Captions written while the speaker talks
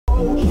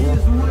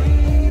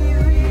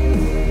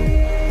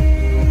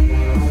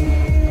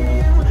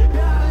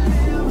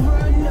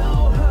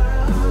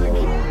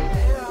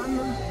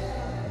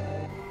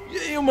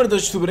Mano da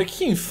youtuber, aqui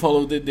quem fala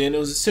é o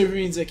Dedenos e sejam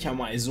bem-vindos aqui a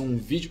mais um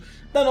vídeo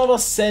da nova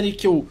série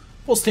que eu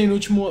postei no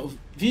último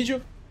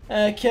vídeo,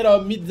 que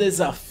era Me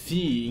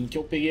Desafie, em que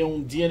eu peguei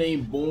um DNA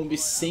Bomb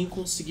sem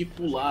conseguir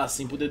pular,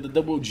 sem poder dar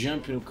double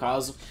jump no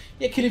caso,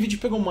 e aquele vídeo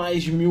pegou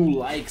mais de 1000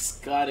 likes,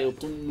 cara, eu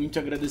tô muito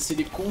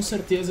agradecido e com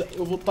certeza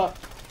eu vou estar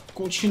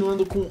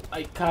continuando com,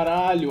 ai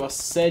caralho, a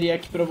série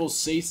aqui pra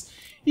vocês.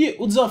 E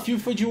o desafio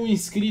foi de um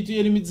inscrito e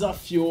ele me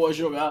desafiou a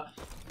jogar,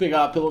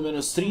 pegar pelo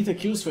menos 30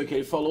 kills, foi o que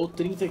ele falou,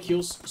 30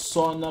 kills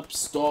só na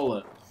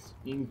pistola.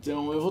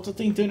 Então eu vou estar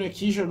tentando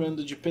aqui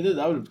jogando de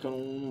PDW, porque eu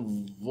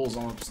não vou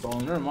usar uma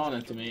pistola normal,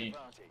 né, também,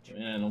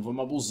 não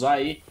vamos abusar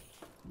aí.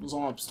 Vou usar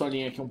uma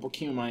pistolinha aqui um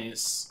pouquinho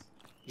mais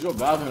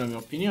jogável, na minha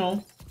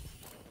opinião,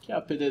 que é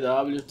a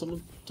PDW.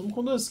 Estamos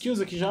com 2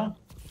 kills aqui já.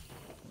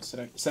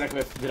 Será que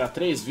vai virar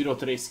 3? Virou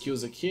 3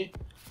 kills aqui.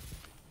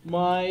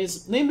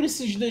 Mas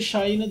lembre-se de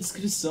deixar aí na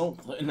descrição,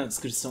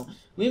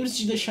 lembre-se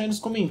de deixar aí nos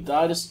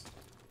comentários,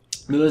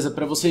 beleza,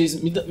 pra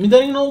vocês me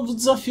darem novos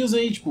desafios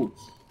aí, tipo,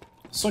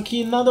 só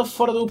que nada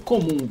fora do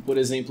comum. Por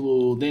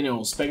exemplo,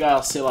 Daniels,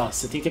 pegar, sei lá,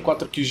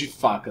 74 kills de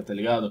faca, tá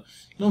ligado?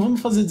 Não vamos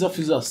fazer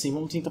desafios assim,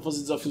 vamos tentar fazer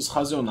desafios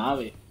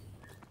razonáveis.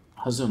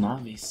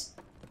 Razonáveis?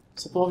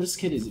 Essa palavra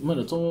esquerda.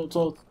 Mano, eu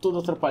tô todo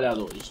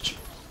atrapalhado hoje, tipo,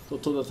 tô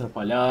todo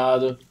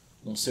atrapalhado,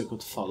 não sei o que eu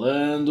tô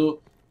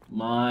falando,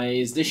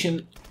 mas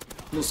deixem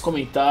nos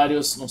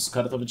comentários. Nossa, o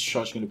cara tava de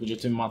shotgun, ele podia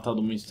ter me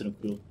matado muito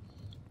tranquilo.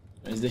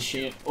 Mas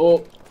deixem...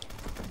 Oh!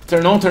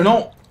 Turn on, turn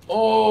on!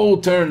 Oh,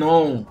 turn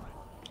on!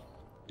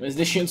 Mas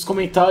deixem nos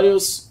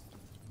comentários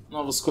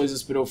novas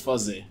coisas pra eu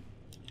fazer.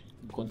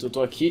 Enquanto eu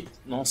tô aqui...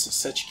 Nossa,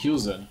 7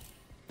 kills, velho.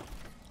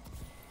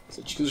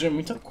 7 kills já é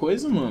muita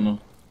coisa, mano.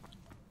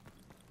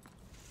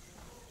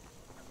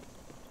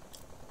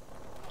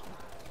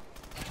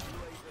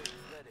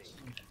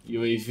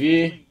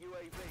 UAV...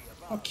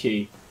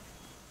 Ok.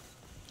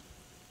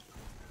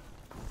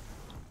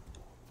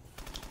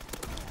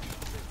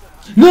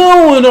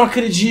 Não, eu não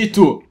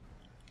acredito!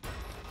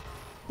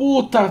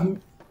 Puta...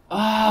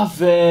 Ah,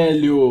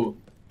 velho!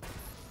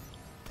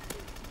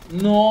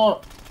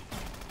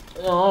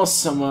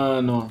 Nossa,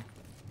 mano.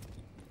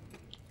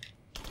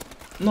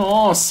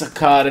 Nossa,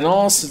 cara.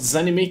 Nossa,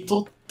 desanimei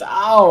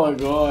total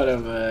agora,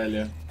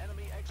 velho.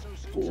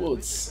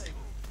 Putz.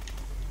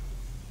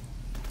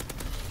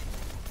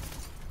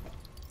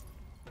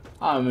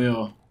 Ah,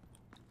 meu.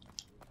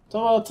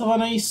 Tava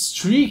na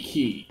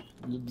streak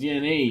do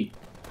DNA.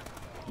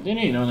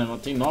 DNA não, né?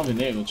 Mas tem 9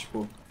 nego,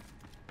 tipo...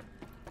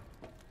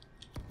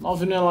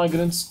 9 não é lá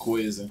grandes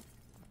coisas.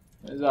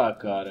 Mas,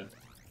 cara...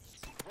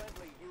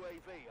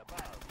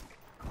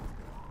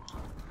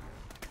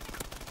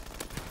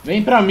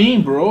 Vem pra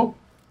mim, bro!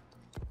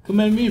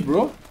 Come at me,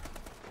 bro!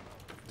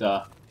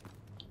 Tá.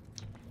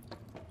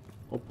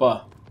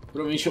 Opa.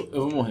 Provavelmente eu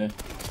vou morrer.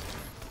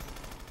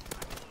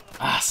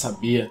 Ah,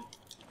 sabia.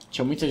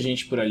 Tinha muita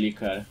gente por ali,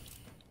 cara.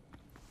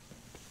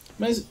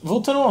 Mas,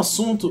 voltando ao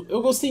assunto,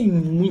 eu gostei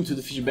muito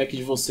do feedback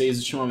de vocês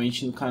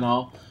ultimamente no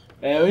canal.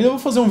 Eu ainda vou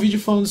fazer um vídeo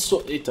falando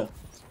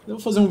eu vou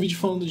fazer um vídeo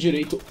falando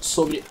direito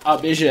sobre a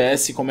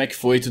BGS, como é que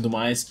foi e tudo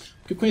mais.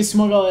 Porque eu conheci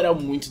uma galera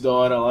muito da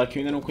hora lá, que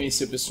eu ainda não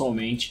conhecia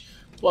pessoalmente.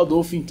 O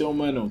Adolfo, então,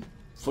 mano,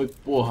 foi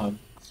porra.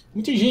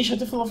 Muita gente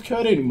até falava que eu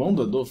era irmão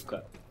do Adolfo,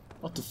 cara.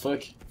 What the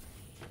fuck?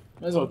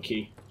 Mas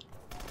ok.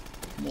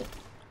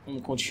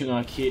 Vamos continuar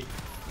aqui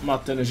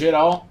matando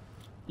geral.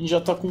 A gente já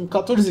tá com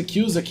 14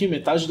 kills aqui,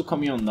 metade do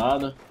caminho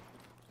andado.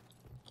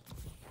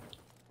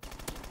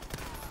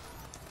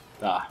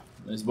 Tá,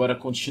 mas bora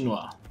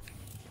continuar.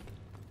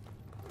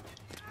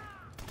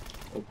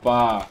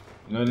 Opa!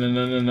 Não, não,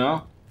 não, não,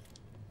 não.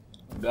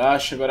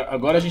 Agacha,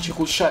 agora a gente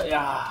ruxa.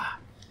 Ah!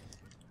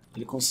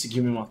 Ele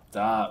conseguiu me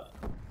matar.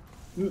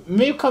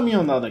 Meio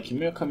caminho andado aqui,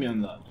 meio caminho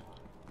andado.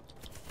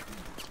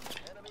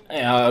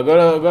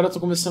 Agora eu tô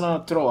começando a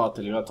trollar,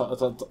 tá ligado?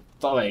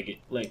 Tá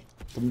lag.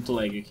 Tá muito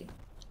lag aqui.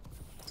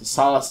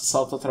 Essa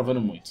sala tá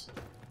travando muito.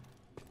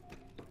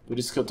 Por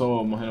isso que eu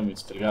tô morrendo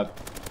muito, tá ligado?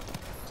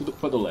 Tudo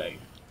culpa do lag.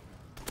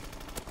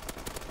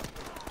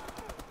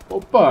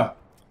 Opa!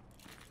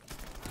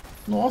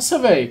 Nossa,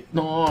 velho!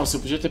 Nossa,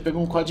 eu podia ter pego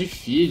um quad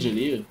feed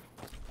ali.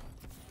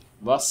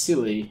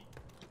 Vacilei.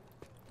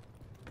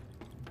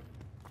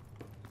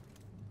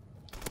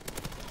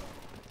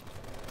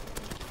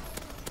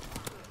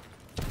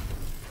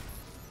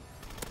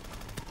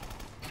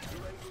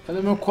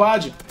 Cadê meu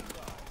quad?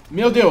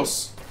 Meu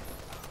Deus!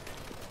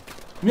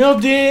 Meu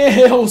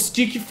Deus!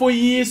 Que foi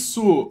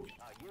isso?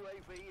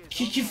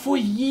 Que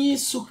foi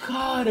isso,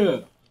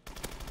 cara?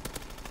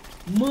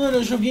 Mano,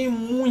 eu joguei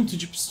muito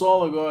de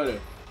pistola agora.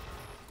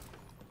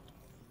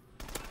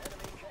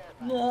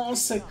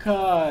 Nossa,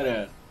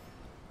 cara.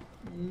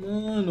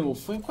 Mano,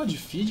 foi um quad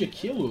feed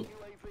aquilo?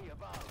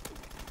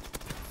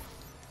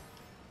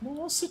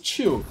 Nossa,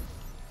 tio.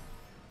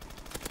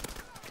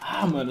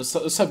 Ah, mano,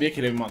 eu sabia que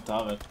ele ia me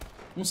matar, velho.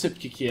 Não sei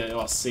porque que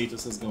eu aceito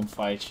essas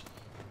gunfights.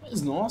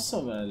 Mas,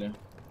 nossa, velho.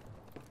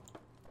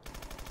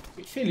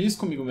 Fiquei feliz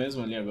comigo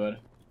mesmo ali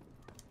agora.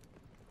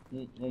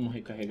 Vamos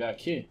recarregar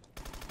aqui.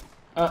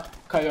 Ah,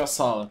 caiu a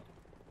sala.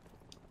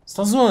 Você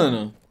tá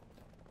zoando?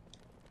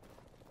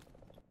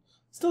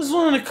 Você tá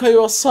zoando que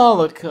caiu a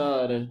sala,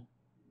 cara?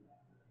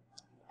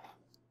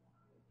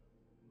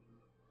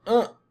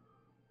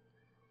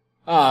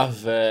 Ah,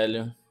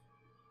 velho.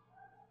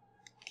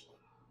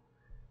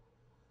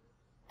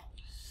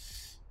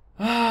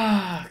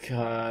 Ah,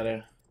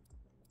 cara.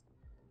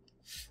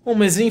 Bom,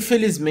 mas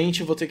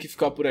infelizmente eu vou ter que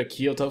ficar por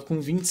aqui. Eu tava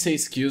com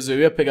 26 kills, eu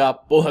ia pegar a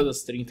porra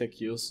das 30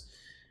 kills.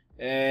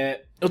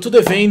 Eu tô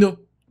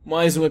devendo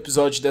mais um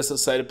episódio dessa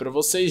série pra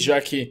vocês, já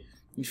que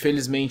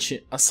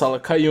infelizmente a sala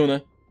caiu,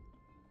 né?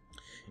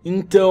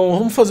 Então,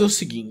 vamos fazer o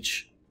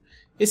seguinte.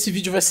 Esse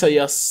vídeo vai sair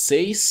às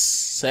 6,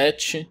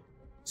 7.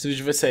 Esse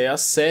vídeo vai sair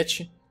às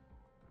 7.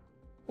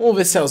 Vamos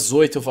ver se às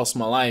 8 eu faço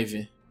uma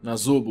live na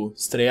Zubo,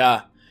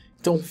 estrear.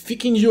 Então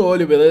fiquem de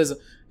olho,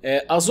 beleza?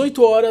 Às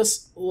 8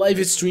 horas,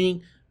 live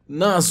stream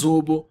na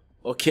Zubo,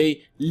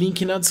 ok?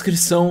 Link na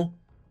descrição.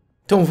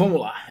 Então vamos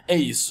lá, é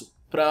isso.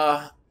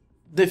 Pra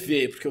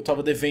dever, porque eu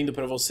tava devendo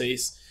pra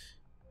vocês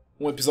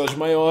um episódio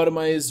maior,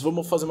 mas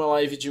vamos fazer uma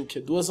live de o quê?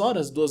 2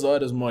 horas? 2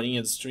 horas, uma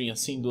horinha de stream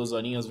assim, 2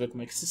 horinhas, ver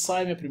como é que se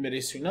sai, minha primeira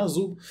stream na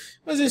Zubo.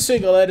 Mas é isso aí,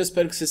 galera,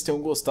 espero que vocês tenham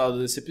gostado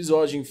desse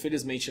episódio.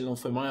 Infelizmente ele não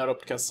foi maior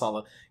porque a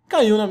sala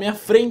caiu na minha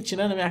frente,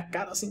 né, na minha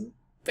cara, assim,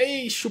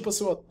 ei, chupa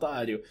seu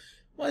otário.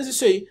 Mas é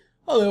isso aí,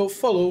 valeu,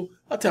 falou,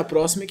 até a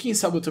próxima e quem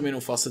sabe eu também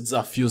não faça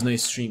desafios na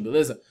stream,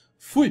 beleza?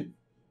 Fui!